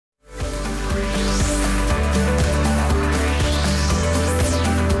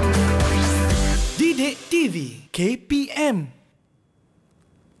KPM.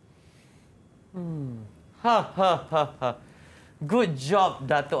 Ha ha ha ha. Good job,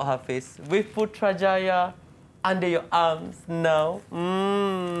 Datuk Hafiz. With Putrajaya under your arms now.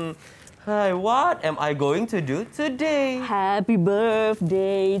 Hi, what am I going to do today? Happy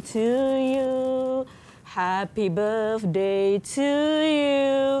birthday to you. Happy birthday to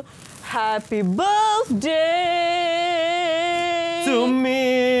you. Happy birthday To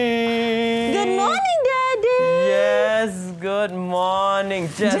me. Good morning, Daddy. Yes, good morning,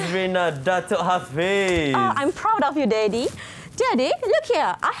 Jazrina, Datuk Hafiz. I'm proud of you, Daddy. Daddy, look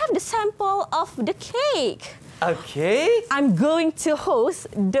here. I have the sample of the cake. Okay. I'm going to host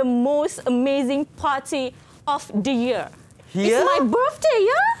the most amazing party of the year. Here? It's my birthday,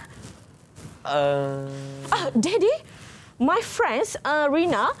 yeah? Daddy, my friend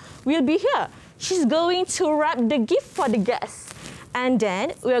Rina will be here. She's going to wrap the gift for the guests. And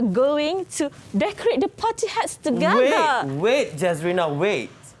then we're going to decorate the party hats together. Wait, Jazrina,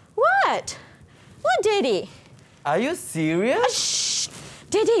 wait. What? What, Daddy? Are you serious? Shh!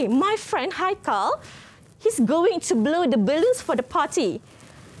 Daddy, my friend Haikal, he's going to blow the balloons for the party.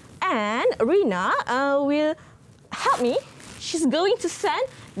 And Rina will help me. She's going to send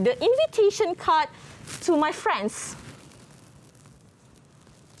the invitation card to my friends.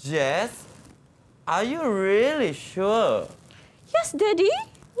 Jess, are you really sure? Yes, Daddy.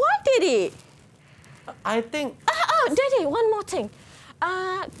 What, Daddy? I think... Daddy, one more thing.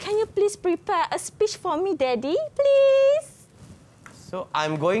 Can you please prepare a speech for me, Daddy? Please? So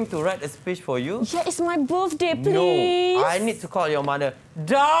I'm going to write a speech for you? Yeah, it's my birthday, please. No, I need to call your mother.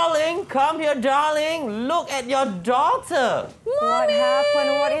 Darling, come here, darling. Look at your daughter. Mommy. What happened?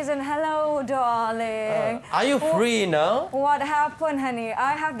 What isn't? Hello, darling. Are you free now? What happened, honey?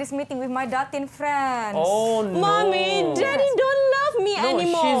 I have this meeting with my dating friends. Oh, no. Mommy, Daddy don't love me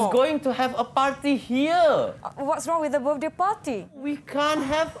anymore. She's going to have a party here. What's wrong with the birthday party? We can't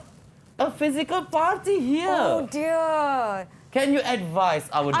have a physical party here. Oh, dear. Can you advise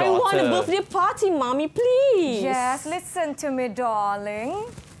our daughter? I want a birthday party, Mommy, please. Yes, listen to me, darling.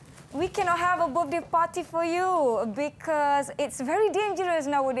 We cannot have a birthday party for you because it's very dangerous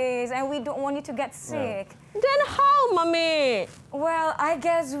nowadays and we don't want you to get sick. Yeah. Then how, Mommy? Well, I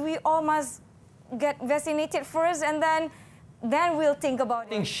guess we all must get vaccinated first and then we'll think about it. I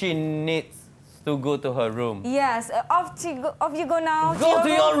think she needs to go to her room. Yes, off you go now. Go to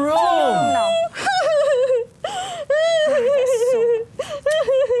your room! Now.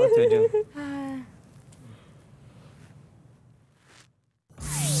 What to do?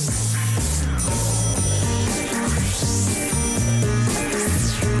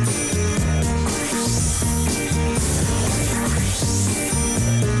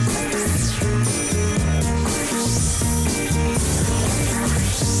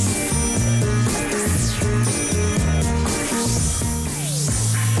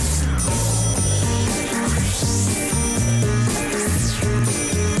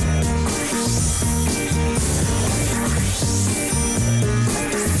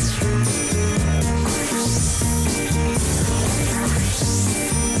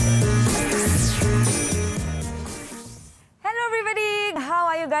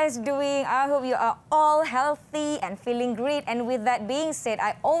 Doing? I hope you are all healthy and feeling great. And with that being said,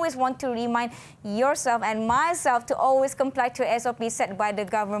 I always want to remind yourself and myself to always comply to SOP set by the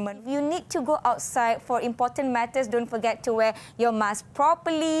government. If you need to go outside for important matters, don't forget to wear your mask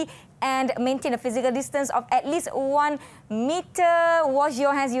properly and maintain a physical distance of at least 1 meter. Wash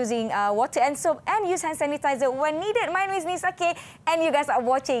your hands using water and soap and use hand sanitizer when needed. My name is Nisake and you guys are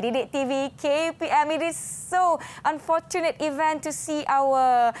watching DidikTV KPM. It is so unfortunate event to see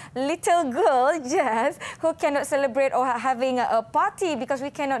our little girl, Jess, who cannot celebrate or having a party because we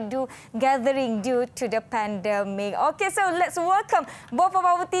cannot do gathering due to the pandemic. Okay, so let's welcome both of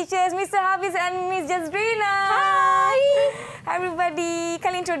our teachers, Mr. Hafiz and Miss Jazrina. Hi! Hi, everybody.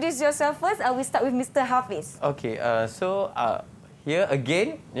 Can you introduce yourself first? We start with Mr. Hafiz. Okay, so here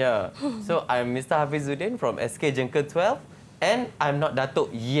again, yeah. So I'm Mr. Hafizuddin from SK Jengkel 12 and I'm not Datuk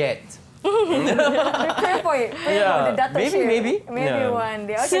yet. Pray for it. Pray for the Datuk share. Maybe yeah. One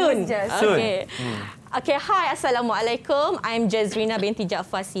day. Okay, soon. Soon. Okay. Okay, hi, Assalamualaikum. I'm Jazrina binti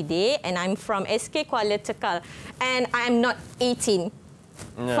Jaafar Siddiq and I'm from SK Kuala Tekal. And I'm not 18.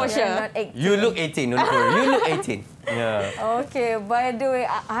 Yeah. For sure. Not 18. You look 18, no, you look 18. Yeah. Okay, by the way,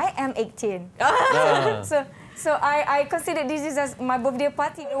 I am 18. So I consider this is as my birthday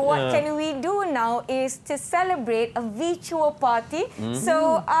party. What can we do now is to celebrate a virtual party.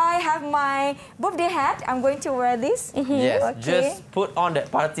 So I have my birthday hat. I'm going to wear this. Yes, okay. just put on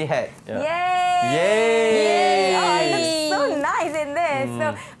that party hat. Yeah. Yay! Yay! Oh, I look so so nice in this.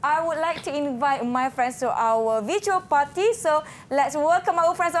 So I would like to invite my friends to our virtual party. So let's welcome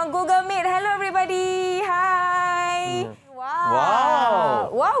our friends on Google Meet. Hello, everybody. Hi. Wow,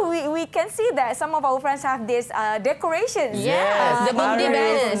 we can see that some of our friends have this decorations. Yes, the birthday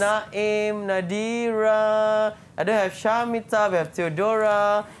banners. Naim, Nadira, I don't have Shamita, we have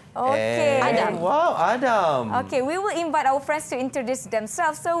Theodora. Okay. Adam. Wow, Adam. Okay, we will invite our friends to introduce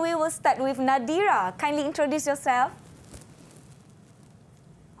themselves. So we will start with Nadira. Kindly introduce yourself.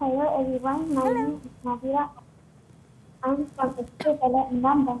 Hello everyone, my name is Nadira. I'm from Sekolah 6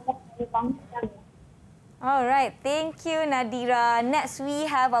 Bahasa Bahasa. All right, thank you, Nadira. Next, we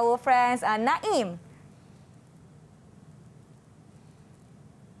have our friends Naim.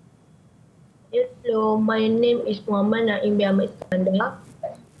 Hello, my name is Muhammad Naim bin Iskandar.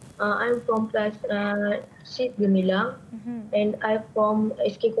 I'm from class 6 Gemilang, and I'm from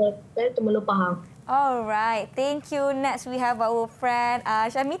SK Kuala Temerloh Pahang. All right, thank you. Next, we have our friend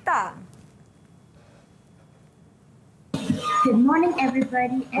Shamita. Good morning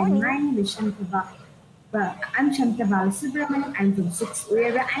everybody, and my name is Shamita. Well, I'm Shamita Balasubramanian. I'm from 6th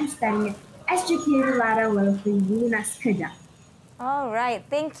grade. I'm studying at SJK Lara Welfare Unas Kedah. All right,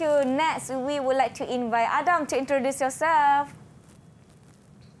 thank you. Next, we would like to invite Adam to introduce yourself.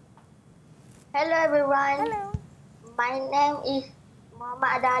 Hello everyone. Hello. My name is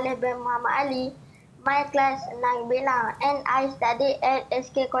Muhammad Adaleh bin Muhammad Ali. My class 9 Bilang, and I study at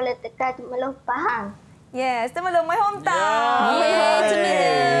SK Kuala Temerloh Pahang. Yes, Temerloh, my hometown.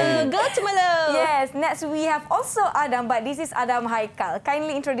 Yeah, go Temerloh. Yes, next we have also Adam, but this is Adam Haikal.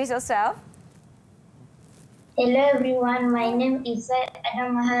 Kindly introduce yourself. Hello everyone, my name is Zaid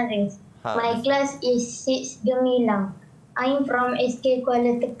Adam Maharis. My class is 6 Gemilang. I'm from SK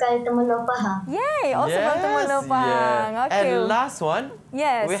Kuala Temerloh Pahang. Yay, also from Temerloh Pahang. Yeah. Okay. And last one,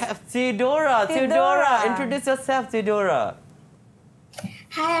 yes, we have Theodora. Theodora, introduce yourself, Theodora.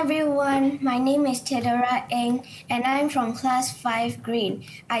 Hi everyone, my name is Theodora Eng, and I'm from class 5 grade.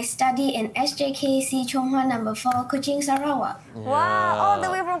 I study in SJKC Chonghua No. 4, Kuching, Sarawak. Wow, all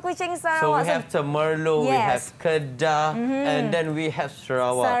the way from Kuching, Sarawak. So we have Temerloh, we have Kedah, and then we have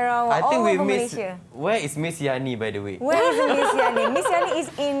Sarawak. I think we miss. Where is Miss Yani, by the way? Where is Miss Yani? Miss Yani is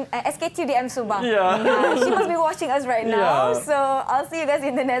in SK2DM Subang. Yeah. She must be watching us right now. Yeah. So I'll see you guys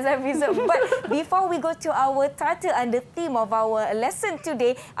in the next episode. But before we go to our title and the theme of our lesson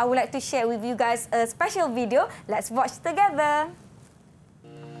today, I would like to share with you guys a special video. Let's watch together.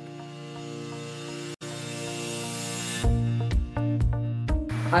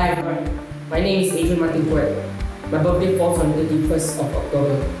 Hi everyone, my name is Adrian Martin Kuat. My birthday falls on the 31st of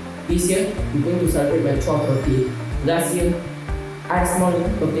October. This year, I'm going to celebrate my 12th birthday. Last year, I had a small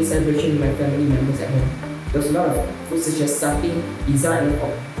birthday celebration with my family members at home. There was a lot of food such as satay, pizza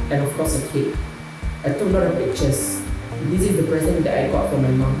and of course a cake. I took a lot of pictures. This is the present that I got from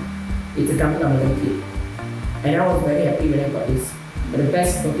my mom. It's a Ramadan cake. And I was very happy when I got this. But the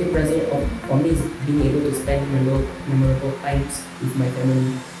best birthday present for me is being able to spend memorable times with my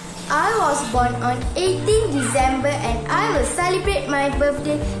family. I was born on 18 December and I will celebrate my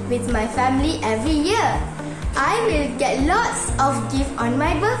birthday with my family every year. I will get lots of gifts on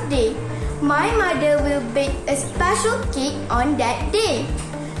my birthday. My mother will bake a special cake on that day.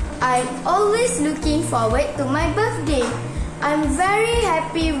 I'm always looking forward to my birthday. I'm very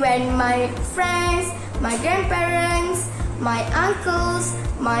happy when my friends, my grandparents, my uncles,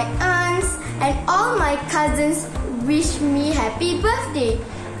 my aunts, and all my cousins wish me happy birthday.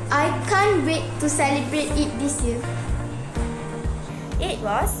 I can't wait to celebrate it this year. It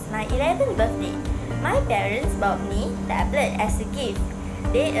was my 11th birthday. My parents bought me a tablet as a gift.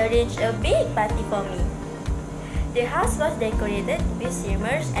 They arranged a big party for me. The house was decorated with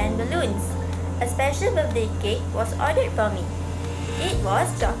streamers and balloons. A special birthday cake was ordered for me. It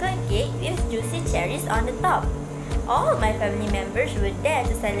was chocolate cake with juicy cherries on the top. All my family members were there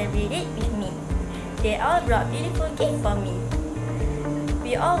to celebrate it with me. They all brought beautiful gifts for me.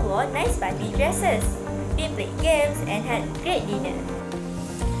 We all wore nice party dresses. We played games and had great dinner.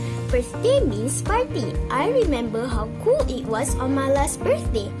 Birthday means party. I remember how cool it was on my last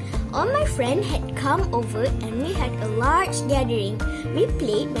birthday. All my friends had come over and we had a large gathering. We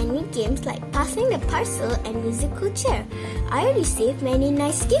played many games like passing the parcel and musical chair. I received many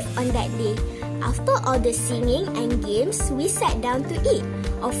nice gifts on that day. After all the singing and games, we sat down to eat.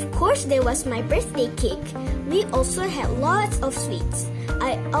 Of course, there was my birthday cake. We also had lots of sweets.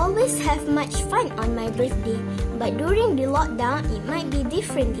 I always have much fun on my birthday, but during the lockdown, it might be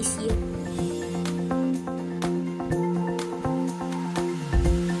different this year.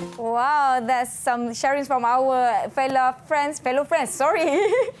 Wow, that's some sharings from our fellow friends. Sorry.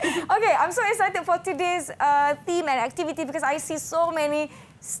 Okay, I'm so excited for today's theme and activity because I see so many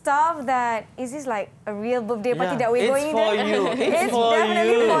stuff that is this like a real birthday party that we're going to? It's for you. It's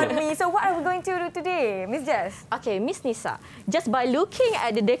definitely for me. So what are we going to do today, Miss Jess? Okay, Miss Nisa, just by looking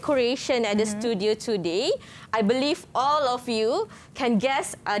at the decoration at the studio today, I believe all of you can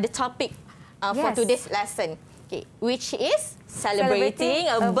guess the topic for today's lesson, okay, which is celebrating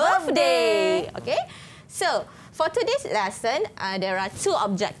a birthday. Okay, so for today's lesson, there are two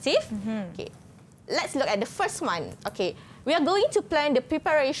objectives. Okay, let's look at the first one. Okay, we are going to plan the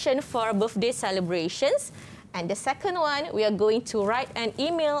preparation for birthday celebrations, and the second one, we are going to write an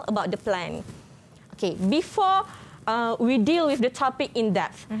email about the plan. Okay, before we deal with the topic in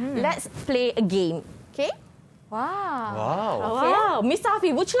depth, let's play a game. Okay. Wow. Wow. Mr.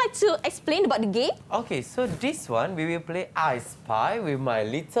 Hafiz, would you like to explain about the game? Okay, so this one, we will play I Spy with my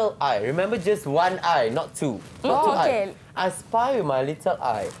little eye. Remember, just one eye, not two. Not two eyes. I Spy with my little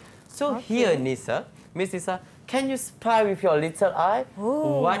eye. So here, Nisa, Miss Nisa, can you spy with your little eye?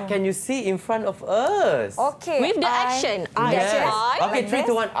 Ooh. What can you see in front of us? Okay. With the action. I spy. Okay, 3,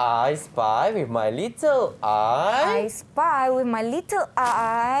 2, 1. I spy with my little eye. I spy with my little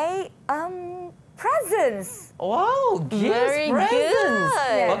eye. Presents. Wow, gifts, Very presents.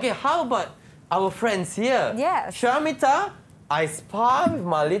 good. Okay, how about our friends here? Yes. Shamita, I spy with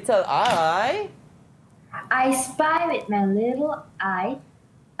my little eye. I spy with my little eye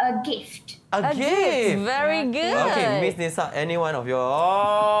a gift. A gift. Very good. Okay, Miss Nisa, any one of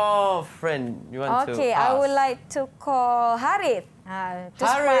your friend you want to Okay, ask? I would like to call Harith. To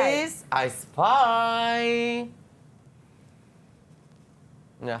Haris, I spy.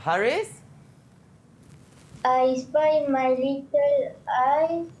 Now, Haris? I spy my little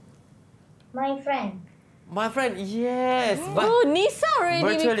eye, my friend. My friend, yes. But Oh, Nisa already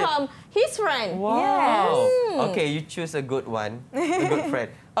virtually- become his friend. wow. Yes. Okay, you choose a good one. A good friend.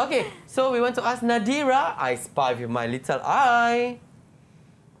 Okay, so we want to ask Nadira. I spy with my little eye.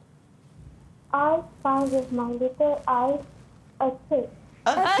 I spy with my little eye a cake.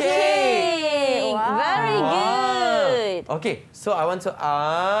 Okay. Wow. Very good. Okay, so I want to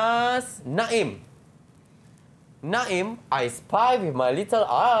ask Naim. Naim, I spy with my little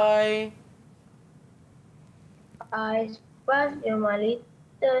eye. I spy with my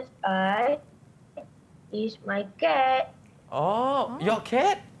little eye is my cat. Oh, your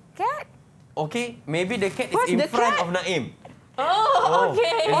cat? Cat? Okay, maybe the cat What's is in the front cat? of Naim. Oh,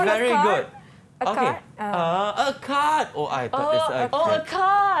 okay. It's Or a very card? good. A Okay. card? A card. Oh, I thought it's a Oh, a cat.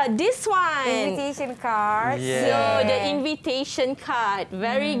 card. This one. Invitation card. Yeah. So, the invitation card.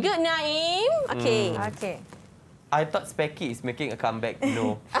 Very good, Naim. Okay. Okay. I thought Specky is making a comeback.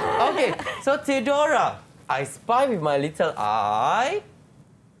 No. Okay, so Theodora, I spy with my little eye.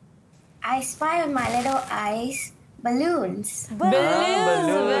 I spy with my little eyes balloons.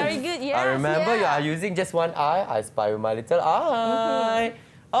 Balloons. Very good. Yes. I remember you are using just one eye. I spy with my little eye.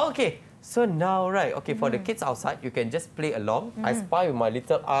 Okay, so now, right, okay, for the kids outside, you can just play along. I spy with my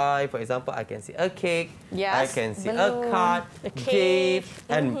little eye. For example, I can see a cake. Yes. I can see a Balloon. card, A cake. gift,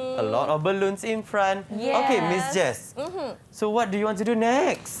 and a lot of balloons in front. Okay, Miss Jess. So what do you want to do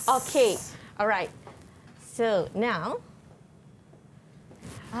next? Okay. All right. So, now,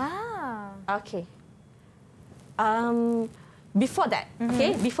 okay. Before that,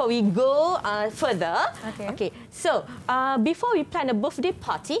 okay, before we go further, okay. So, before we plan a birthday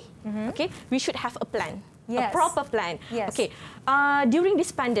party, okay, we should have a plan, a Yes. proper plan. Yes. Okay. During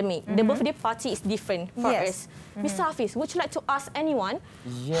this pandemic, the birthday party is different for Yes. us. Mr. Hafiz, would you like to ask anyone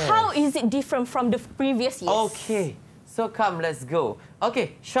Yes. how is it different from the previous years? Okay, so come, let's go.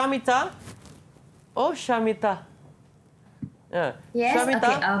 Okay, Shamita. Oh, Shamita. Yes.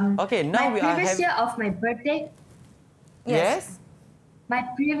 Shamita. Okay. Now my we are previous having. year of my birthday. Yes. My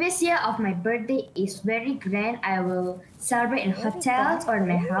previous year of my birthday is very grand. I will celebrate in hotels or in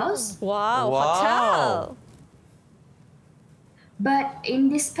my house. Wow, Wow. hotel. But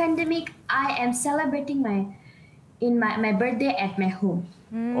in this pandemic, I am celebrating my birthday at my home.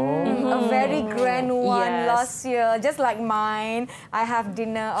 A very grand one Yes. last year, just like mine. I have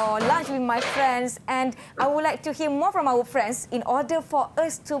dinner or lunch with my friends, and I would like to hear more from our friends in order for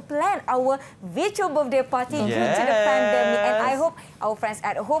us to plan our virtual birthday party due to the pandemic. And I hope our friends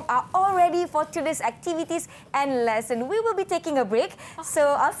at home are all ready for today's activities and lesson. We will be taking a break,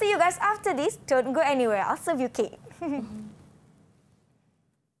 so I'll see you guys after this. Don't go anywhere. I'll serve you cake.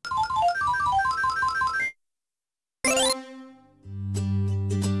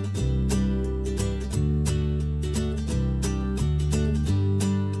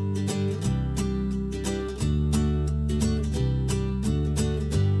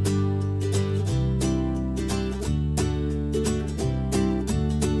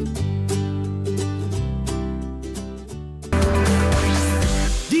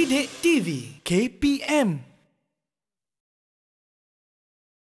 EduwebTV-KPM.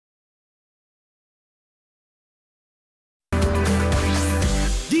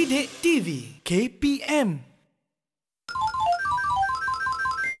 DidikTV KPM.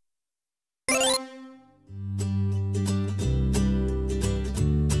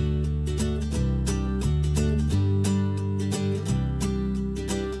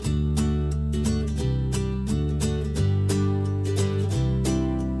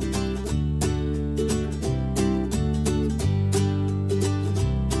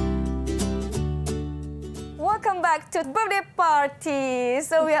 Welcome back to birthday party.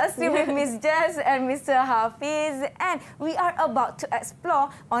 So we are still with Miss Jess and Mr. Hafiz, and we are about to explore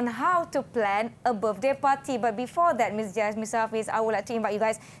on how to plan a birthday party. But before that, Miss Jess, Mr. Hafiz, I would like to invite you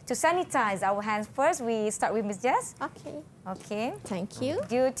guys to sanitize our hands first. We start with Miss Jess. Okay. Okay. Thank you.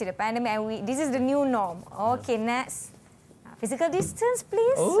 Due to the pandemic, and this is the new norm. Okay, next. Physical distance,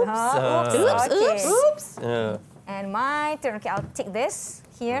 please. Oops. Oops. Okay. Oops. And my turn. Okay, I'll take this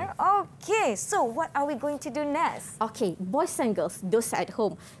here. Okay, so what are we going to do next? Okay, boys and girls, those at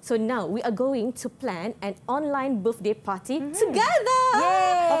home. So now we are going to plan an online birthday party together.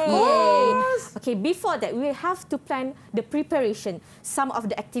 Yay! Of course. Okay, before that, we have to plan the preparation, some of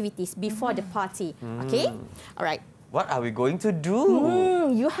the activities before the party. Okay? All right. What are we going to do?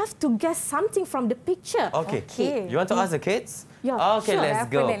 You have to guess something from the picture. Okay. You want to ask the kids? Yeah, Okay, sure. let's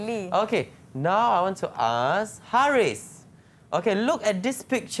go. Definitely. Okay, now I want to ask Haris. Okay, look at this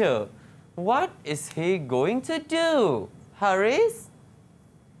picture. What is he going to do? Haris?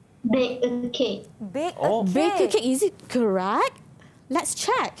 Bake a cake. Bake Oh. a Bake a cake. cake, is it correct? Let's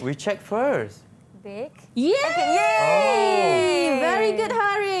check. We check first. Bake. Yay! Yay! Very good,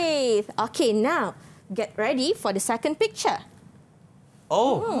 Harith. Okay, now get ready for the second picture.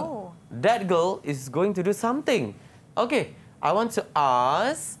 Oh, that girl is going to do something. Okay, I want to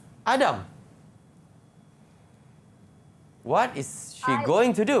ask Adam. What is she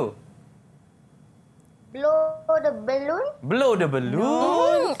going to do? Blow the balloon. Blow the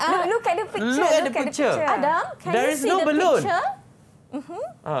balloon? Look at the picture. Look at the picture. Adam, can There you is see no the balloon. picture?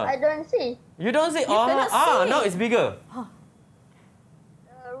 I don't see. You don't see? cannot see. Now it's bigger.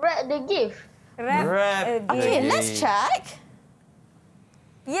 Wrap the gift. Wrap a the Okay, gift. let's check.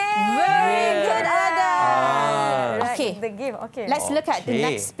 Yay! Very good, Adam. Right, Okay. the gift. Okay. Let's look at the Okay,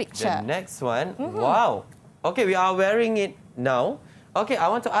 next picture. The next one. Wow. Okay, we are wearing it now. Okay, I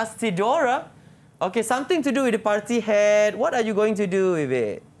want to ask Theodora. Okay, something to do with the party hat. What are you going to do with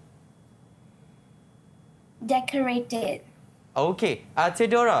it? Decorate it. Okay,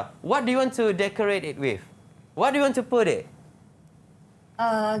 Theodora, what do you want to decorate it with? What do you want to put it?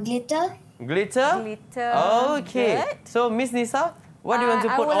 Glitter. Glitter? Glitter. Okay. Good. So, Miss Nisa, what do you want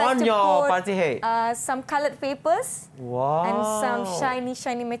to I put would like on to your put, party hat? Some coloured papers Wow. and some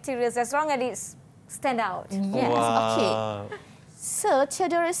shiny materials, as long as it's stand out. Yes, Wow. okay. So,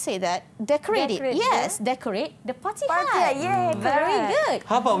 Theodora said that decorate it. Decorate, Yes, decorate the party Party hat. hat, yeah, Very correct. good.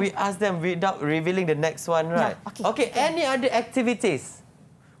 How about we ask them without revealing the next one, right? okay. Any other activities?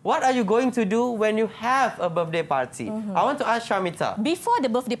 What are you going to do when you have a birthday party? I want to ask Shamita. Before the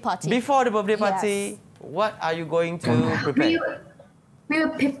birthday party. Before the birthday party, what are you going to prepare? We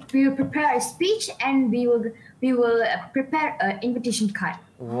will prepare a speech and we will prepare an invitation card.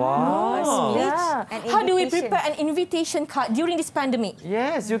 Wow. Yeah. An How do we invitation. prepare an invitation card during this pandemic?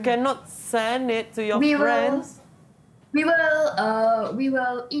 Yes, you cannot send it to your We will- friends. We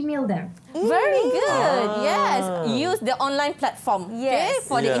will email them. Very good. Yes. Use the online platform. Okay, Yes.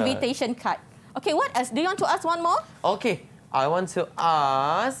 for the Yeah. invitation card. Okay, what else? Do you want to ask one more? Okay, I want to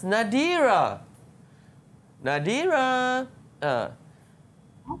ask Nadira. Nadira.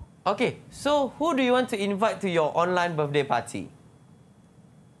 Okay, so who do you want to invite to your online birthday party?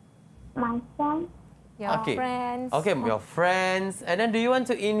 My son. Your Okay. friends. Okay, your friends. And then do you want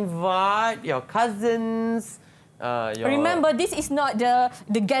to invite your cousins? Remember, this is not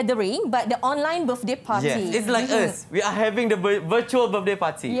the gathering, but the online birthday party. Yes, it's like us. We are having the virtual birthday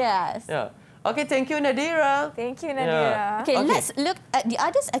party. Yes. Yeah. Okay, thank you, Nadira. Thank you, Nadira. Okay, let's look at the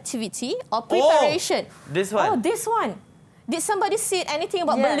other activity or preparation. This one. Oh, this one. Did somebody say anything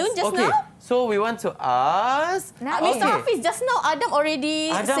about Yes. balloon just Okay, now? so we want to ask... Mr. Hafiz, just now Adam already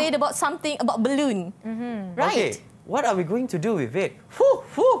said about something about balloon. Right? Okay, what are we going to do with it?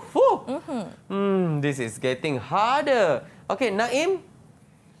 This is getting harder. Okay, Naim,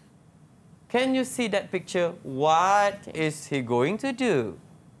 can you see that picture? What is he going to do?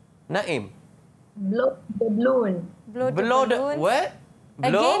 Naim. Blow the balloon. Blow the what? Blow?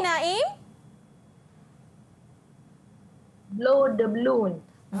 Again, Naim? Blow the balloon.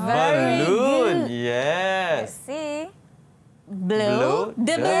 Very Balloon, good. yes. See? blow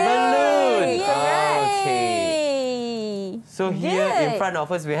the balloon. Yay! Okay. So here in front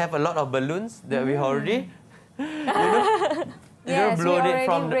of us, we have a lot of balloons that we already, blown it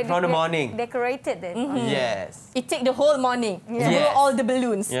from the morning. Decorated it. Yes. It take the whole morning to blow all the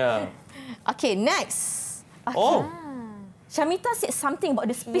balloons. Yeah. Okay, next. Oh. Shamita said something about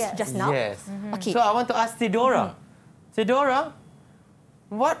the speech just now. Yes. Okay. So I want to ask Theodora. Theodora,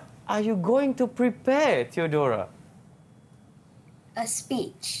 what are you going to prepare, Theodora? A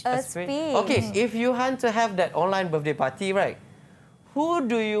speech. A speech. Okay, if you want to have that online birthday party, right? Who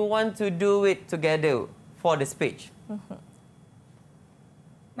do you want to do it together for the speech?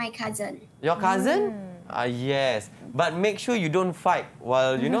 My cousin. Your cousin? Yes. But make sure you don't fight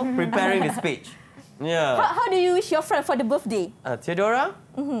while, preparing the speech. Yeah. How do you wish your friend for the birthday? Theodora?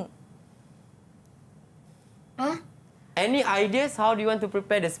 Huh? Any ideas how do you want to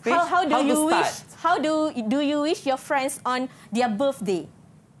prepare the speech? How do you to start? wish? How do you wish your friends on their birthday?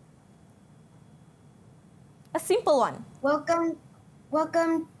 A simple one. Welcome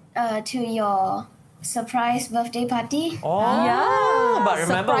to your surprise birthday party. Oh, Yeah. but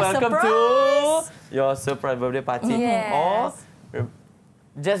remember, welcome to your surprise birthday party. Yes. Or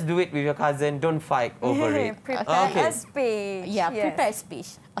just do it with your cousin. Don't fight over it. Prepare a speech. Yeah, prepare a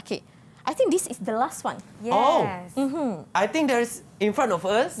speech. Okay. I think this is the last one. Yes. I think there's in front of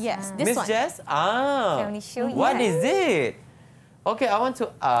us. Yes, this Miss one. Jess. Can we show you? What is it? Okay, I want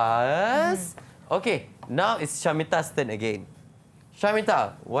to ask. Okay, now it's Shamita's turn again.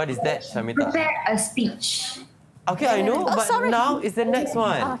 Shamita, what is that, Shamita? Prepare a speech. Okay, I know, but sorry. now is the next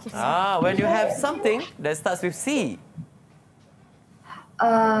one. Okay, When you have something that starts with C.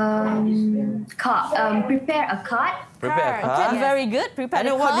 Prepare a card. Prepare a card. Very good. Prepare And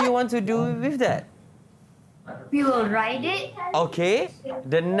the then what do card. you want to do with that? We will write it. Okay,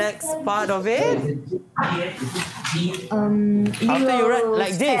 the next part of it. After you write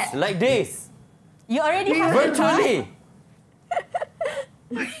like this, like this. You already have the card. Virtually.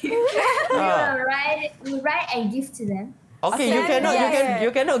 We write and give to them. Okay, you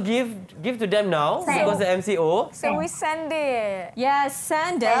cannot give to them now because the MCO. So we send it. Yes,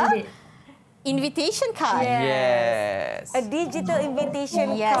 send Send the it. invitation card. Yes. A digital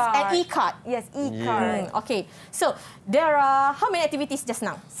invitation Yes, card. an e-card. Yes, e-card. Okay, so there are how many activities just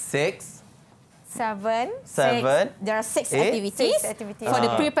now? 6, 7. 7. There are 6 8. activities, 6 activities. for the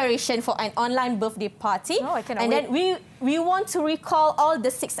preparation for an online birthday party. Oh, I cannot and then we want to recall all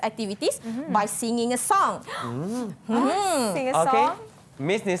the 6 activities by singing a song. Sing a Okay. song.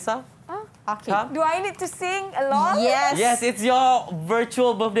 Miss Nisa. Okay. Come. Do I need to sing along? Yes. Yes, it's your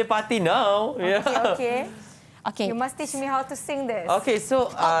virtual birthday party now. Okay. Okay. You must teach me how to sing this. Okay, so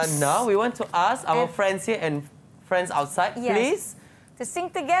now we want to ask our friends here and friends outside, Yes. please. To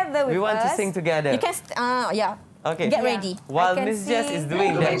sing together with us. We want to sing together. You can, Okay. get ready. While I can Miss Jess is sing.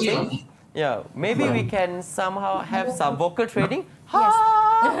 doing that thing, maybe we can somehow have some vocal training. Yes.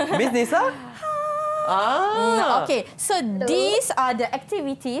 Miss Nisa? Okay, so these are the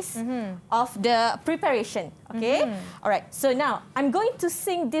activities of the preparation. Okay, all right. So now I'm going to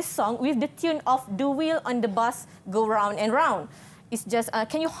sing this song with the tune of "The Wheel on the Bus Go Round and Round." It's just,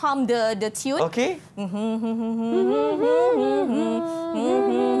 can you hum the tune? Okay.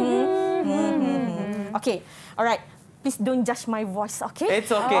 Okay, all right. Please don't judge my voice, okay? It's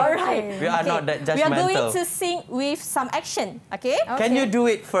okay. All right. We are not that judgmental. We are going to sing with some action, okay? Can you do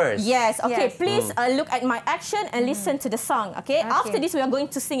it first? Yes, okay. Yes. Please look at my action and listen to the song, okay? After this, we are going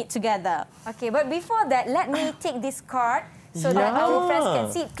to sing it together. Okay, but before that, let me take this card so that our friends can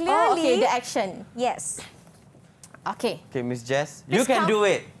see it clearly. Oh, okay, the action. Yes. Okay. Okay, Miss Jess, you Please can come. do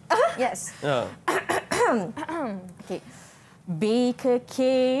it. Yes. Okay. Bake a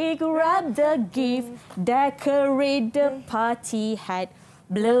cake, wrap the gift, decorate the party hat,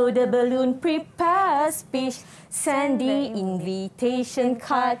 blow the balloon, prepare a speech, send the invitation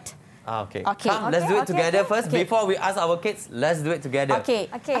card. Okay. Okay. Come, let's do it together first. Okay. Before we ask our kids, let's do it together. Okay.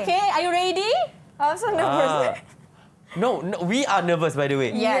 Okay. Okay, are you ready? I'm so nervous. No, we are nervous, by the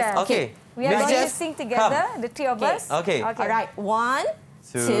way. Yes. Okay. We are Miss going to Jess, sing together, come. the three of Okay. us. Okay. All right. 1,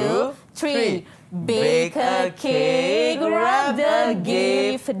 2, Two, 3. three. Bake a cake, wrap the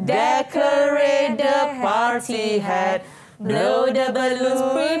gift, decorate the party hat, blow the balloons,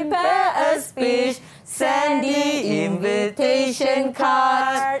 prepare a speech, send the invitation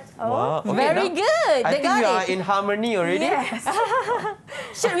card. Wow. Okay, Very now, good. I They think got you are it. in harmony already. Yes.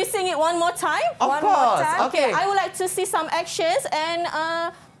 Should we sing it one more time? Of One more course. time. Okay. I would like to see some actions and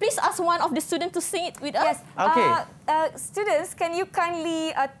please ask one of the students to sing it with us. Yes. Okay. Students, can you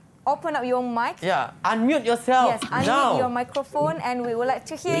kindly open up your mic? Yeah. Unmute yourself Yes, unmute now. your microphone and we would like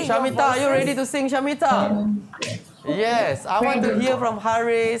to hear your Shamita, are you voices. ready to sing, Shamita? Yes, I want to hear from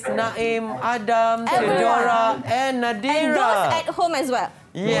Haris, Naim, Adam, Theodora, and Nadira. And those at home as well.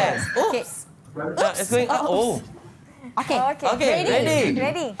 Yes. Okay. Oops. It's going up. Oh. Okay. Okay,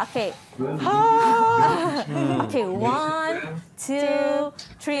 ready. Okay. Okay, 1, 2,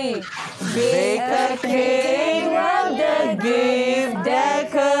 3. Bake a cake, wrap the gift,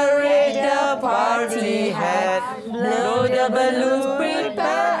 decorate the party hat, blow the balloons,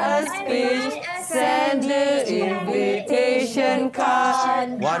 prepare a speech, send the invitation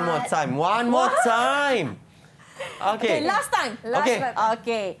card. One more time. Okay. Okay, last time. Okay.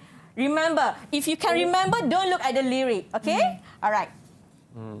 Okay. Remember, if you can remember, don't look at the lyric, okay? All right.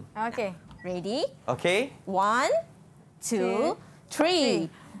 Okay. Ready? Okay. 1, 2, 3.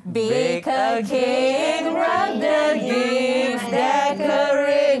 Bake a cake, wrap the gift,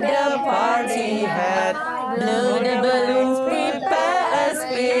 decorate the party hat, blow the balloons, prepare a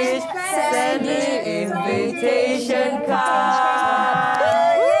speech, send the invitation card.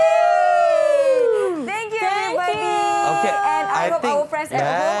 Thank you, everybody. Okay, And I hope think- our friends at home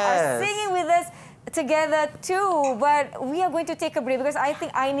are yes. singing with us together too. But we are going to take a break because I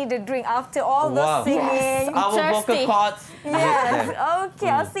think I need a drink after all those singing. Our vocal Thirsty. cords. Yes. Okay,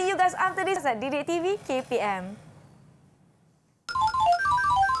 I'll see you guys after this at DidikTV KPM.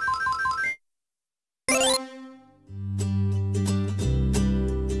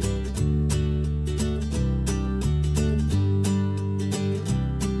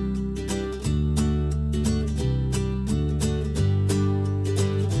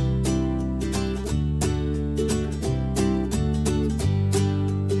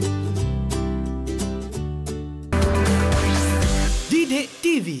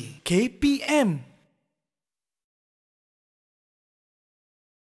 DidikTV KPM.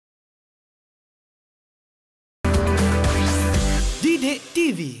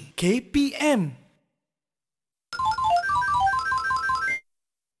 DidikTV KPM.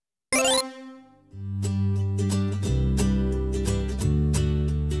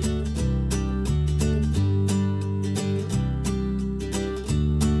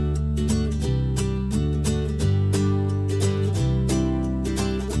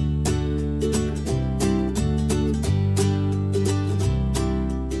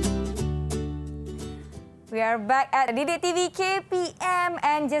 We are back at DidikTV KPM,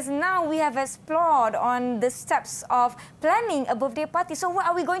 and just now we have explored on the steps of planning a birthday party. So what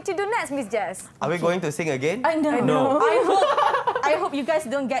are we going to do next, Miss Jess? Are we going to sing again? I know. No. I hope you guys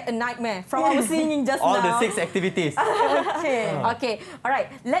don't get a nightmare from our singing just All now. the 6 activities. Okay. All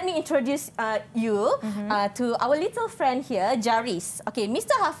right. Let me introduce you to our little friend here, Jaris. Okay,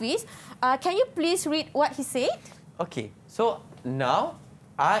 Mr. Hafiz, can you please read what he said? Okay, so now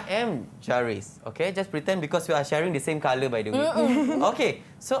I am Jaris. Okay, just pretend because we are sharing the same color, by the way. Okay,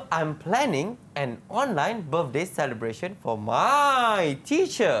 so I'm planning an online birthday celebration for my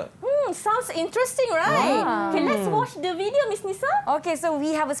teacher. Sounds interesting, right? Okay, let's watch the video, Miss Nisa. Okay, so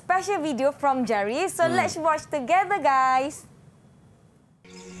we have a special video from Jerry. So let's watch together, guys.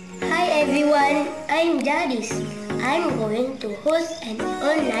 Hi everyone, I'm Jadis. I'm going to host an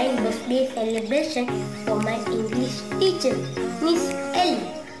online birthday celebration for my English teacher, Miss Ellie.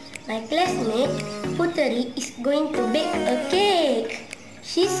 My classmate, Puteri, is going to bake a cake.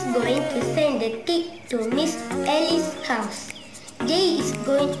 She's going to send the cake to Miss Ellie's house. Jay is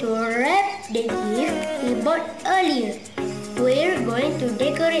going to wrap the gift we bought earlier. We're going to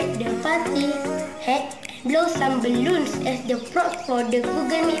decorate the party hat and blow some balloons as the props for the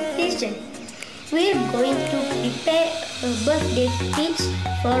Google Meet session. We're going to prepare a birthday speech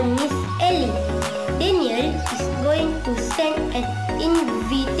for Miss Ellie. Daniel is going to send an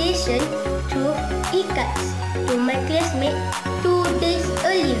invitation through e-cards to my classmate 2 days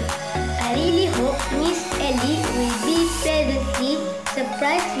earlier. I really hope Miss Ellie will be pleasantly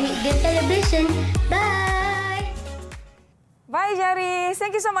surprised with the celebration. Bye! Bye, Jaris.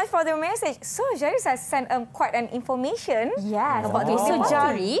 Thank you so much for the message. So, Jaris has sent quite an information. Yes. About Okay, the so party.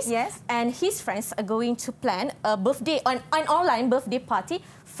 Jaris Yes. and his friends are going to plan a birthday, an online birthday party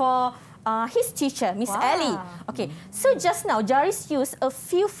for his teacher, Miss Ellie. Okay, so just now, Jaris used a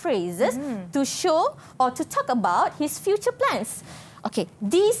few phrases to show or to talk about his future plans. Okay,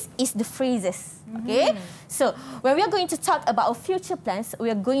 this is the phrases. Okay, so when we are going to talk about our future plans,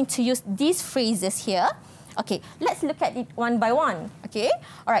 we are going to use these phrases here. Okay, let's look at it one by one. Okay,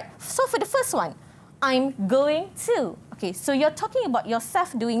 all right. So for the first one, I'm going to. Okay, so you're talking about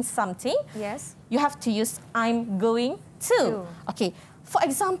yourself doing something. Yes. You have to use I'm going to. Okay, for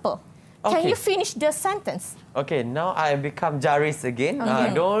example, Can you finish the sentence? Okay, now I become Jaris again.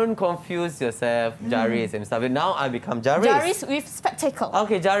 Don't confuse yourself, Jaris and stuff. Now I become Jaris. Jaris with spectacle.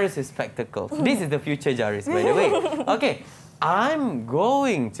 Okay, Jaris with spectacle. This is the future Jaris, by the way. Okay, I'm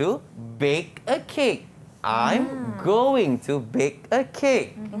going to bake a cake. I'm going to bake a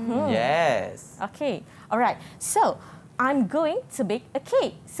cake. Yes. Okay, all right. So, I'm going to bake a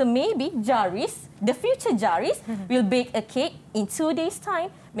cake. So maybe Jaris, the future Jaris, will bake a cake in 2 days' time.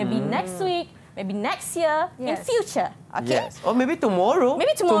 Maybe next week, maybe next year, in future. Okay? Yes. Or maybe tomorrow.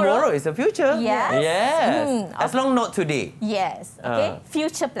 Maybe tomorrow. Tomorrow is the future. Yes. Yes. As long not today. Yes. Okay.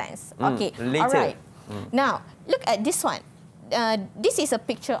 Future plans. Okay. Later. All right. Now, look at this one. This is a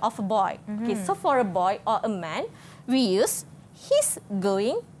picture of a boy. Okay. So for a boy or a man, we use he's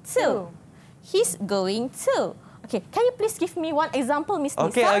going to. He's going to. Okay, can you please give me one example, Miss Nisa?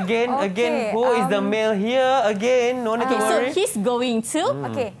 Okay, again, who is the male here? Again, no need to worry. So he's going to.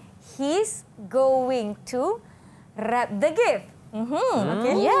 Okay, he's going to wrap the gift.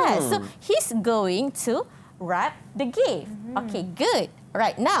 Okay. Yeah, so he's going to wrap the gift. Okay, good.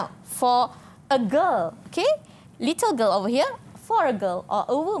 Right, now, for a girl, okay? Little girl over here, for a girl or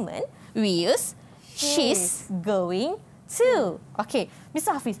a woman, we use she's going to. Okay,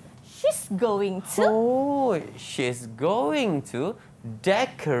 Mr. Hafiz, she's going to... Oh, she's going to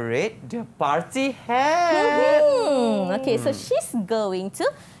decorate the party hat. Okay, so she's going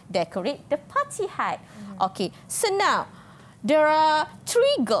to decorate the party hat. Okay, so now, there are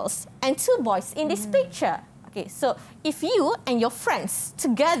 3 girls and 2 boys in this picture. Okay, so if you and your friends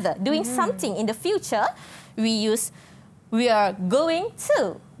together doing something in the future, we use we are going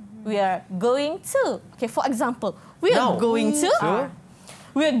to. We are going to. Okay, for example, we are going to...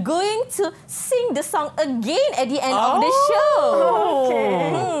 We're going to sing the song again at the end of the show.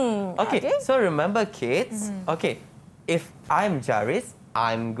 Okay, so remember, kids. Okay, if I'm Jaris,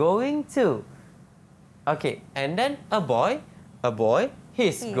 I'm going to. Okay, and then a boy,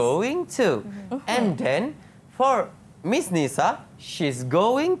 he's going to. And then for Miss Nisa, she's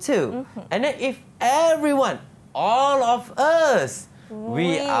going to. And then if everyone, all of us,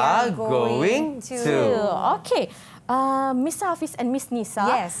 we are going to. Okay. Mr. Hafiz and Miss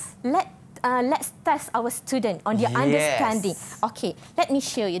Nisa, let's test our student on their understanding. Okay, let me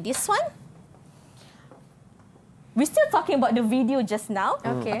show you this one. We're still talking about the video just now.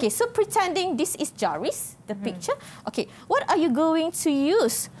 Okay, so pretending this is Jaris, the picture. Okay, what are you going to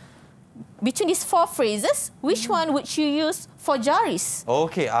use? Between these 4 phrases, which one would you use for Jaris?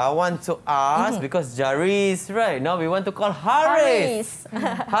 Okay, I want to ask because Jaris, right? Now we want to call Haris.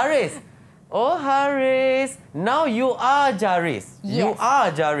 Haris. Oh, Haris. Now you are Jaris. You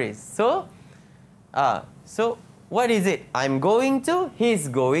are Jaris. So what is it? I'm going to, he's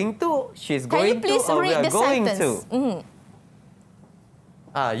going to, she's going to, or we are going to.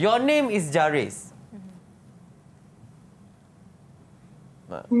 Your name is Jaris.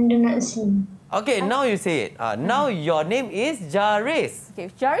 Do not see. Okay, now you say it. Now your name is Jaris. Okay,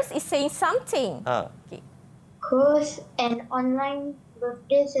 Jaris is saying something. Okay. Host an online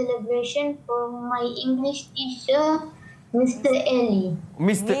birthday celebration for my English teacher, Mr. Ellie.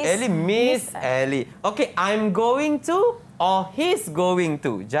 Mr. Ellie, Miss Ellie. Okay, I'm going to or he's going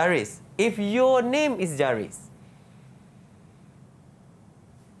to, Jaris. If your name is Jaris.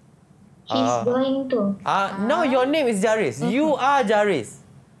 He's going to. No, your name is Jaris. You are Jaris.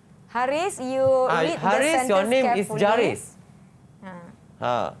 Haris, you read the Haris, sentence your name carefully. is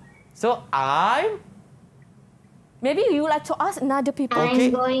Jaris. So I'm... Maybe you would like to ask another people.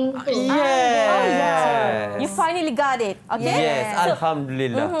 I'm going to. Yes. You finally got it. Okay. Yes,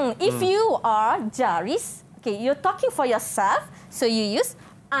 Alhamdulillah. If you are Jaris, okay, you're talking for yourself, so you use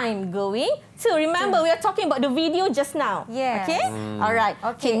I'm going to. Remember, we are talking about the video just now. Yes. Okay. All right.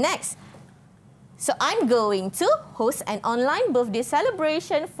 Okay. Next. So I'm going to host an online birthday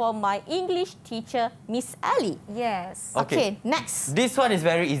celebration for my English teacher, Miss Ali. Yes. Okay. Next. This one is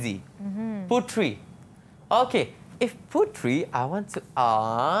very easy. Putri. Okay. If Putri, I want to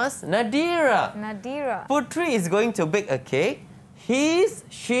ask Nadira. Nadira. Putri is going to bake a cake. He's,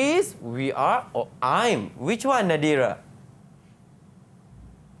 she's, we are, or I'm. Which one, Nadira?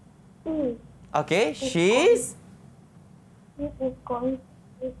 Okay, she's? He is going to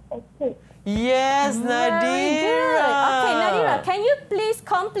bake a cake. Yes, Nadira. Very good. Okay, Nadira, can you please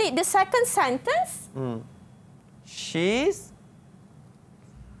complete the second sentence? She's?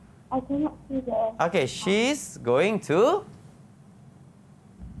 I cannot see that. Okay, she's going to?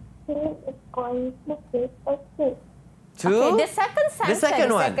 He is going to bake a cake. To? Okay, the second sentence. The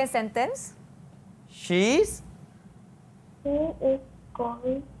second one. Second sentence. She's? He is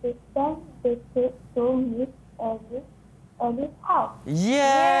going to send the cake to Miss Ellie's house.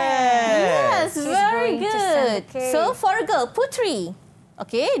 Yes. Putri.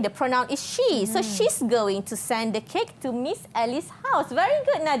 Okay, the pronoun is she. So she's going to send the cake to Miss Alice's house. Very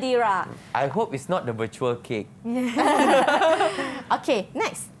good, Nadira. I hope it's not the virtual cake. Okay,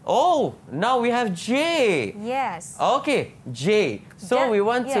 next. Oh, now we have J. Yes. Okay, J. So we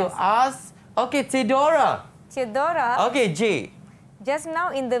want to ask, okay, Theodora. Theodora. Okay, J. Just now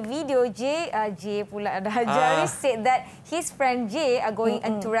in the video, Jari said that his friend J are going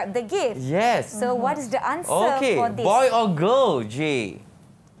to wrap the gift. Yes. So what is the answer Okay, for this? boy or girl, J?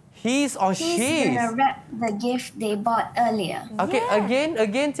 He's or He's she's? gonna wrap the gift they bought earlier. Okay,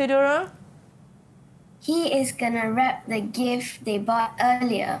 again, Theodora? He is gonna wrap the gift they bought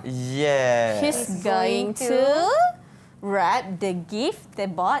earlier. Yes. He's going to wrap the gift they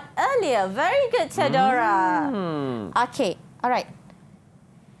bought earlier. Very good, Theodora. Okay, all right.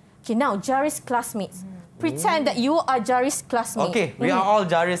 Okay, now Jari's classmates. Pretend that you are Jari's classmate. Okay, we are all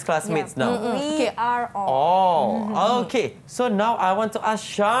Jari's classmates now. We are all. Oh, okay. So now I want to ask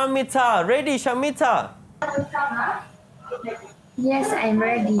Shamita. Ready, Shamita? Yes, I'm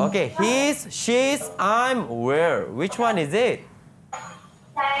ready. Okay, he's, she's, I'm, where. Which one is it?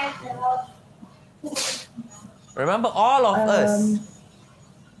 Remember all of us.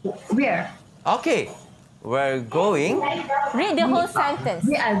 Where? Okay, we're going. Read the whole sentence.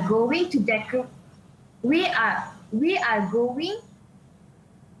 We are going to decorate. We are going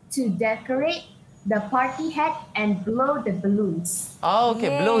to decorate the party hat and blow the balloons. Oh, okay,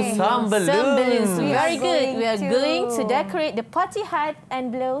 blow some balloons. Some balloons. Very good. We are to- going to decorate the party hat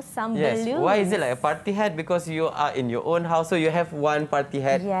and blow some Yes. balloons. Why is it like a party hat? Because you are in your own house, so you have one party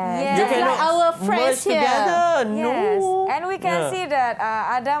hat. Yes. You Just cannot like our friends merge here. together. Yes. No. And we can see that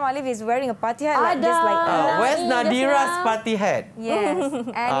Adam Alif is wearing a party hat like just like Where's Nadira's party hat? Yes.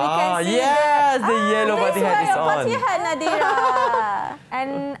 And we can see yes, the yellow That's party hat why is your on. party hat, Nadira. and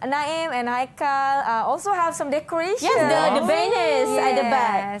Naim and Haikal also have some decoration. Yes, the banners at the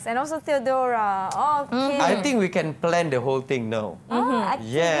back. Yes, and also Theodora. Okay. I think we can plan the whole thing now.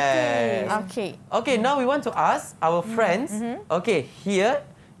 Activity. Yes. Okay. Okay, now we want to ask our friends. Okay, here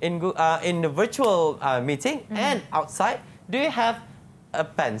in the virtual meeting and outside, do you have a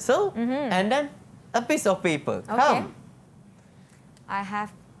pencil and then a piece of paper? Okay. Come. I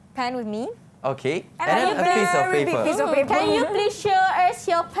have pen with me. Okay, And and I then have a piece of very big paper. piece of paper. Can you please show us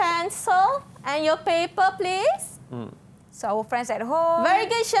your pencil and your paper, please? So our friends at home. Very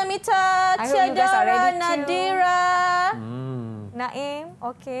good, Shamita, I hope you guys are Theodora, ready too. Nadira. Naim,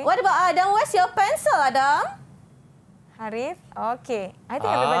 okay. What about Adam? Where's your pencil, Adam? Harif, okay. I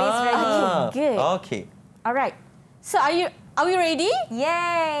think everybody is ready. Good. Okay. All right. So are we ready?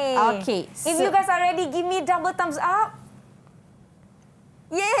 Yay! Okay, If so- you guys are ready, give me double thumbs up.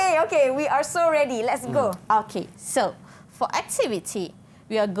 Yay! Okay, we are so ready. Let's go. Okay. So for activity,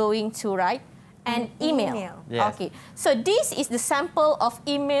 we are going to write an email. Yes. Okay. So this is the sample of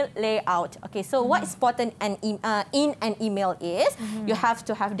email layout. Okay. So what is important in an email is you have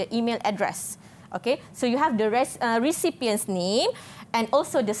to have the email address. Okay. So you have the recipient's name and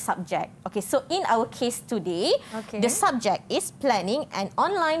also the subject. Okay. So in our case today, the subject is planning an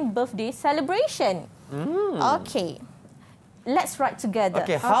online birthday celebration. Okay. Let's write together.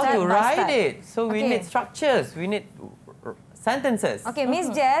 Okay, how Step to by write step. it? So we Okay. need structures. We need sentences. Okay, Miss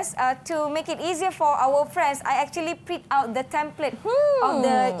Jess, to make it easier for our friends, I actually print out the template of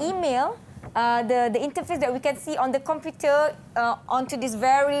the email, the interface that we can see on the computer onto this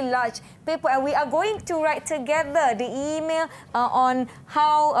very large paper. And we are going to write together the email on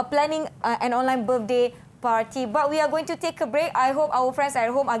how planning an online birthday party. But we are going to take a break. I hope our friends at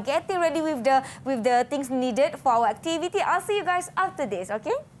home are getting ready with the things needed for our activity. I'll see you guys after this,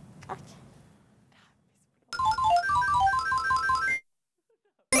 okay? Okay.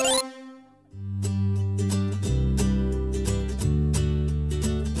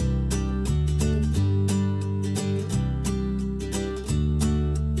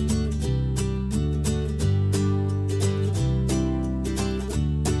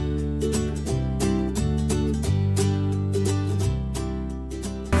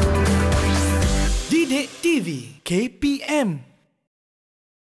 DidikTV KPM.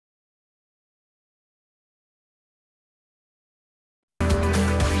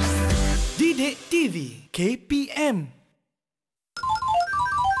 DidikTV KPM.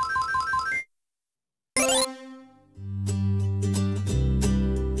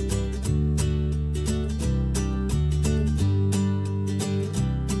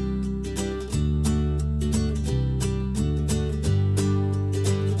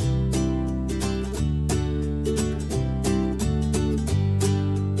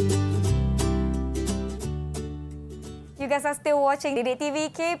 You guys are still watching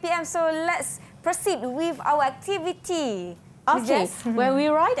DidikTV KPM, so let's proceed with our activity. Okay, when we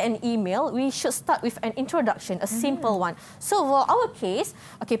write an email, we should start with an introduction, a simple one. So for our case,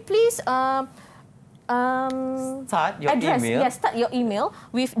 okay, please start your email. Yes, start your email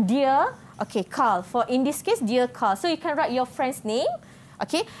with dear, okay, Carl. For in this case, dear Carl. So you can write your friend's name,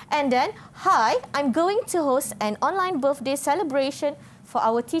 okay, and then, hi, I'm going to host an online birthday celebration for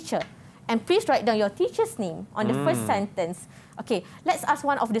our teacher. And please write down your teacher's name on the first sentence. Okay, let's ask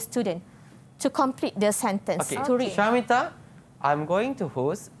one of the students to complete the sentence. Okay, to read. Shamita, I'm going to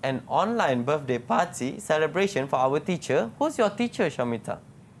host an online birthday party celebration for our teacher. Who's your teacher, Shamita?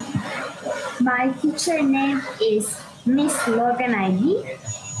 My teacher name is Miss Logan Ivy.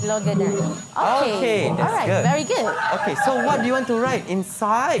 Logan. Okay, that's all right, good. very good. Okay, so what do you want to write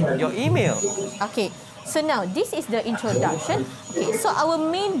inside your email? Okay, so now this is the introduction. Okay, so our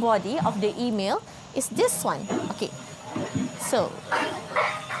main body of the email is this one. Okay, so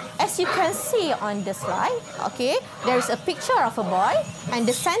as you can see on the slide, okay, there is a picture of a boy and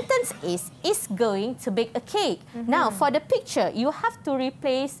the sentence is going to bake a cake. Now, for the picture, you have to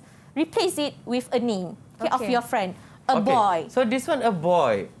replace it with a name of your friend, a boy. So this one, a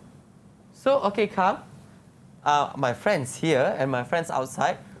boy. So, okay, Carl, my friends here and my friends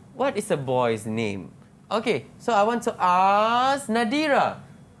outside, what is a boy's name? Okay, so I want to ask Nadira.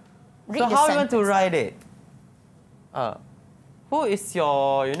 So how you want to write it? Who is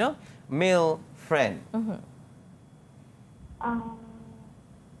your, male friend?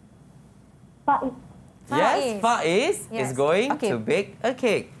 Faiz is going to bake a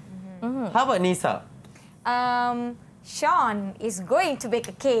cake. How about Nisa? Sean is going to bake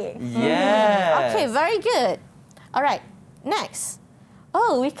a cake. Yes. Okay, very good. All right, next.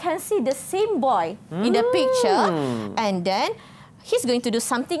 Oh, we can see the same boy in the picture, and then he's going to do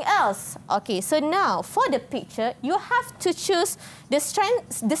something else. Okay, so now for the picture, you have to choose the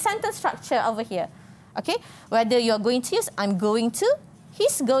sentence structure over here. Okay, whether you're going to use I'm going to,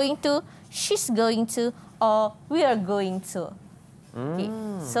 he's going to, she's going to, or we are going to. Okay,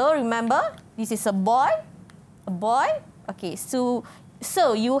 so remember, this is a boy. Okay, so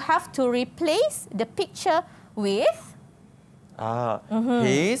you have to replace the picture with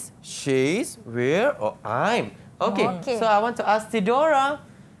his, she's, we're, or I'm. Okay, so I want to ask Theodora,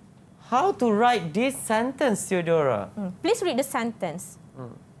 how to write this sentence, Theodora? Please read the sentence.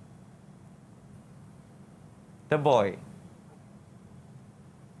 The boy.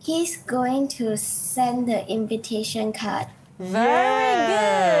 He's going to send the invitation card. Very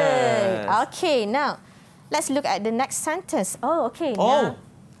good. Okay, now let's look at the next sentence. Oh, okay. Now,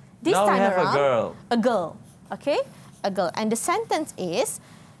 this now time we have around, a girl. A girl. Okay, a girl. And the sentence is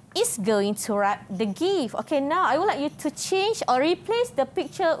going to wrap the gift. Okay, now I would like you to change or replace the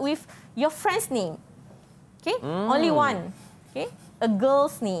picture with your friend's name. Okay, only one. Okay, a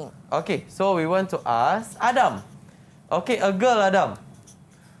girl's name. Okay, so we want to ask Adam. Okay, a girl, Adam.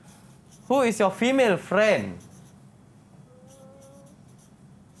 Who is your female friend?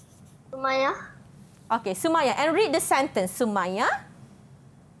 Sumaya. Okay, Sumaya. And read the sentence. Sumaya.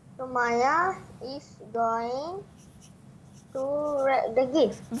 Sumaya is going to wrap the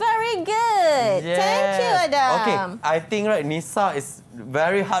gift. Very good. Yes. Thank you, Adam. Okay, I think Nisa is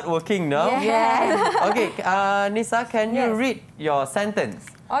very hardworking now. Yes. Okay, Nisa, can you read your sentence?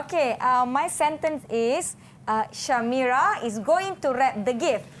 Okay, my sentence is Shamira is going to wrap the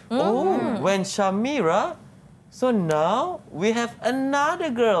gift. Oh, when Shamira. So now we have another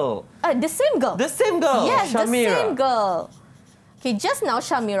girl. The same girl. The same girl. Yes, Shamira. the same girl. Okay, just now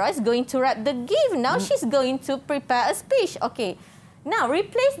Shamira is going to wrap the gift. Now she's going to prepare a speech. Okay, now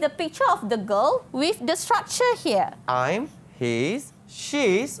replace the picture of the girl with the structure here. I'm, his,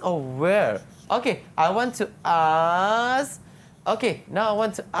 she's, or where. Okay, I want to ask. Okay, now I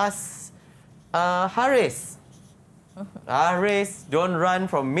want to ask Haris. Haris, don't run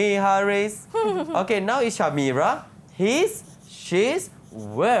from me, Haris. Okay, now it's Shamira. His, she's,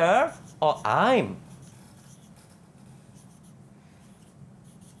 where, or I'm.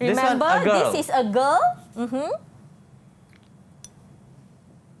 Remember, this is a girl.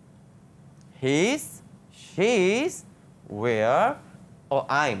 His, she's, where, or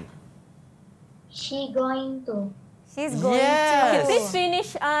I'm. She going to. She's going to. Okay, please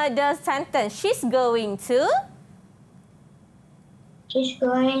finish the sentence. She's going to. She's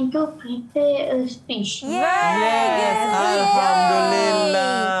going to prepare a speech. Yes,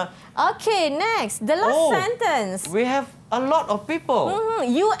 Alhamdulillah. Okay, next, the last sentence. We have a lot of people.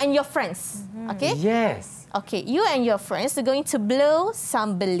 You and your friends. Okay? Yes. Okay, you and your friends are going to blow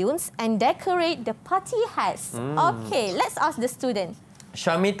some balloons and decorate the party hats. Okay, let's ask the student.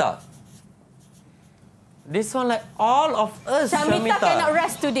 Shamita. This one like all of us, Shamita cannot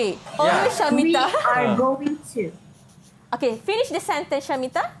rest today. Only Shamita. We are going to. Okay, finish the sentence,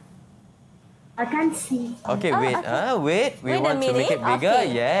 Shamita. I can't see. Okay, wait. Wait. We Wait a want to make minute. it bigger.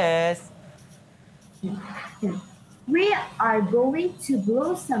 Okay. Yes. We are going to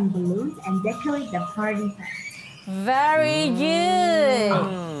blow some balloons and decorate the party. Very good.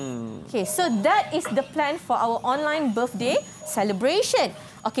 Okay, so that is the plan for our online birthday celebration.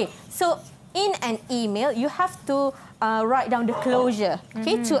 Okay, so in an email, you have to write down the closure,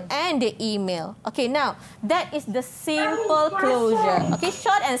 okay, to end the email. Okay, now, that is the simple closure. Okay,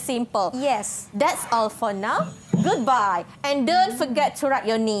 short and simple. Yes. That's all for now. Goodbye. And don't forget to write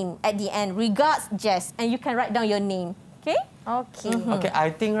your name at the end. Regards, Jess. And you can write down your name. Okay? Okay. Okay,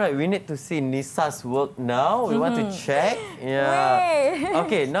 I think we need to see Nisa's work now. We want to check. Yeah. Wait.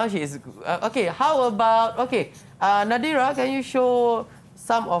 Okay, now she is. Okay, how about Nadira? Can you show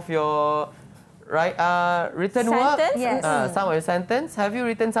some of your written work? Yes. Some of your sentence. Have you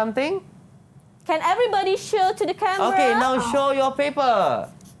written something? Can everybody show to the camera? Okay, now show your paper.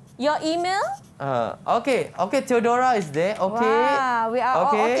 Your email? Okay, Theodora is there. Okay. Wow, we are all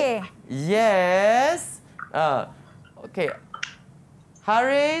okay. Yes. Okay.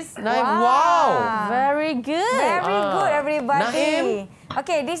 Haris, Naim, wow. Very good. Very good, everybody. Naim.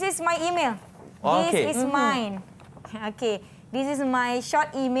 Okay, this is my email. Okay. This is mine. Okay, this is my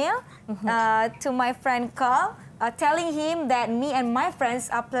short email to my friend Carl, telling him that me and my friends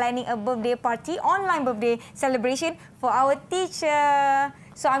are planning a birthday party, online birthday celebration for our teacher.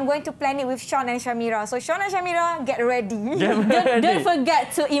 So I'm going to plan it with Sean and Shamira. So Sean and Shamira, get ready. Don't forget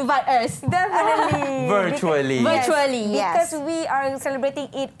to invite us. Definitely. Virtually. Virtually, yes. Because we are celebrating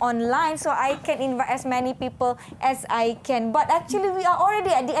it online, so I can invite as many people as I can. But actually, we are already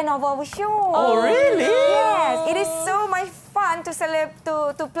at the end of our show. Oh, really? Yes. It is so much fun to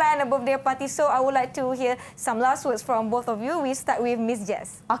plan a birthday party. So I would like to hear some last words from both of you. We start with Miss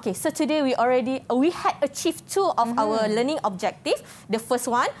Jess. Okay, so today we had achieved two of our learning objectives. The first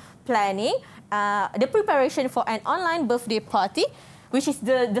one, planning, the preparation for an online birthday party, which is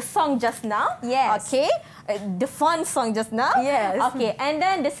the song just now. Yes. Okay, the fun song just now. Yes. Okay, and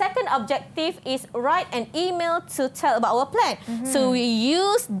then the second objective is write an email to tell about our plan. So we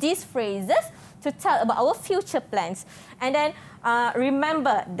use these phrases to tell about our future plans. And then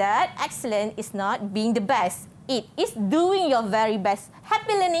remember that excellent is not being the best. It is doing your very best.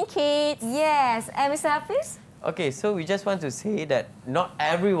 Happy learning, kids. Yes. And Mr. Hafiz? Okay, so we just want to say that not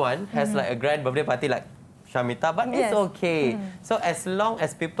everyone has like a grand birthday party like Shamita, but it's okay. So as long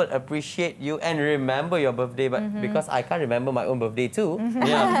as people appreciate you and remember your birthday, but because I can't remember my own birthday too,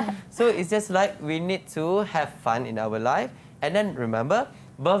 so it's just like we need to have fun in our life. And then remember,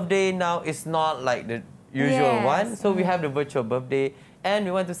 birthday now is not like the usual one. So we have the virtual birthday. And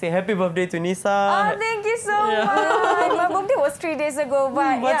we want to say happy birthday to Nisa. Oh, thank you so much. My birthday was 3 days ago,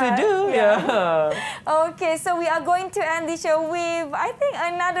 but what to do? Yeah. Okay, so we are going to end the show with, I think,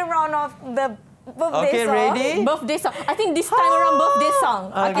 another round of the birthday song. Ready? Birthday song. I think this time around birthday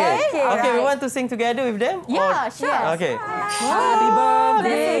song. Okay, we want to sing together with them? Yeah, sure. Okay. Happy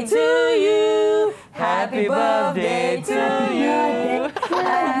birthday to you. Happy birthday to you.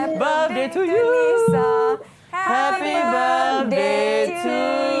 Happy birthday to you. Lisa. Happy birthday to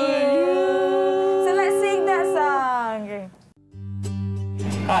you. So let's sing that song.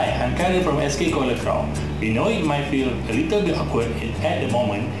 Hi, I'm Khalil from SK Kuala Crown. We know it might feel a little bit awkward at the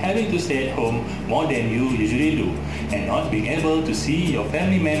moment having to stay at home more than you usually do and not being able to see your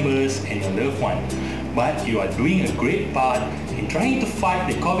family members and your loved one. But you are doing a great part in trying to fight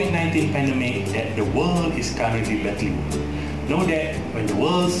the COVID-19 pandemic that the world is currently battling. Know that when the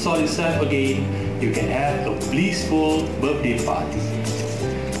world sorts itself again, you can have a blissful birthday party.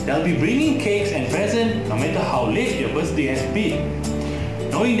 They'll be bringing cakes and presents no matter how late your birthday has been.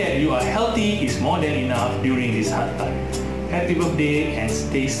 Knowing that you are healthy is more than enough during this hard time. Happy birthday and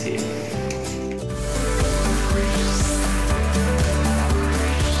stay safe.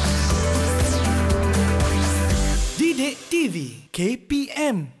 DidikTV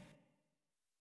KPM